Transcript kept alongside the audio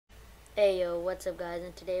Hey yo, what's up guys?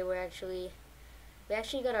 And today we actually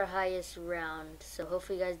got our highest round. So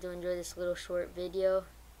hopefully you guys do enjoy this little short video.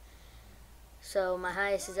 So my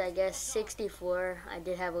highest is, I guess, 64. I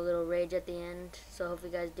did have a little rage at the end, so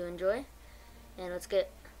hopefully you guys do enjoy. And let's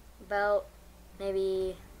get about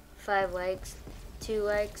maybe 5 likes, 2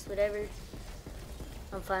 likes, whatever.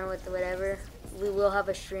 I'm fine with whatever. We will have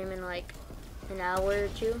a stream in like an hour or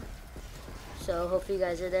two. So hopefully you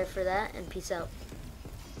guys are there for that, and peace out.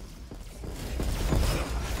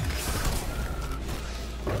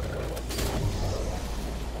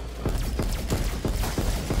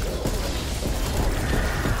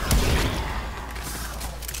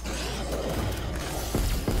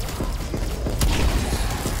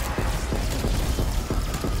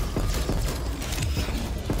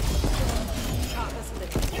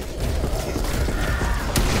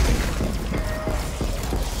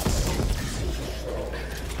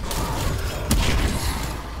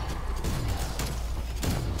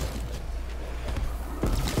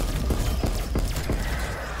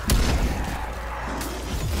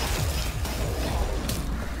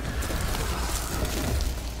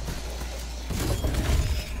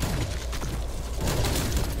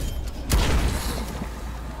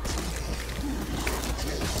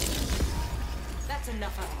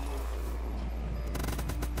 Enough of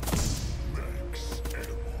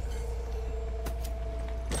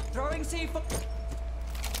you. Throwing C4.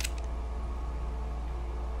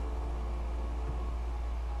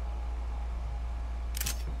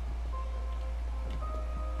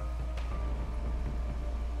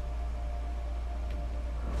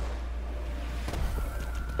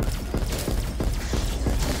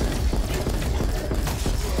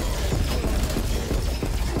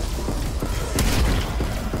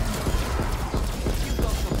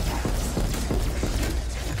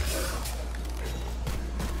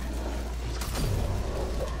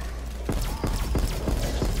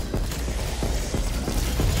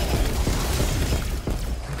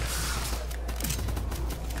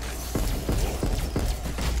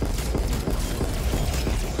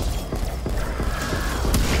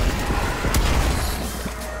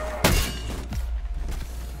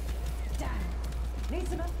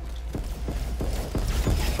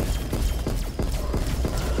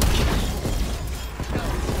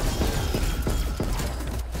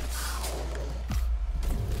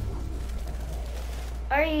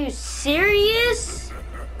 Are you serious?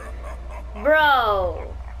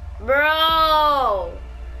 Bro.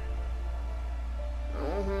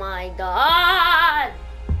 Oh my god.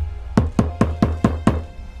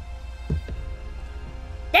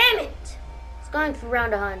 Damn it. It's going for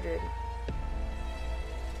round 100.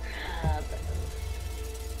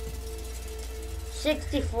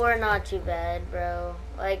 64, not too bad, bro.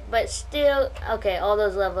 Like, but still, okay, all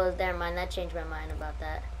those levels, never mind, that changed my mind about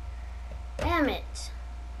that. Damn it.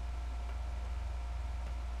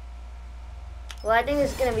 Well, I think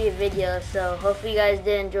this is going to be a video, so hopefully you guys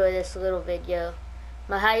did enjoy this little video.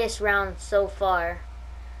 My highest round so far.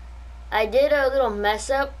 I did a little mess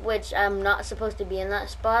up, which I'm not supposed to be in that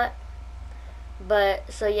spot.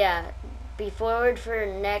 But, so yeah, be forward for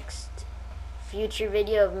next future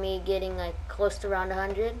video of me getting like close to round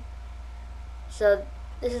 100. So,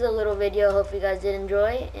 this is a little video, hopefully you guys did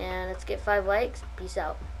enjoy, and let's get 5 likes. Peace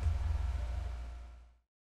out.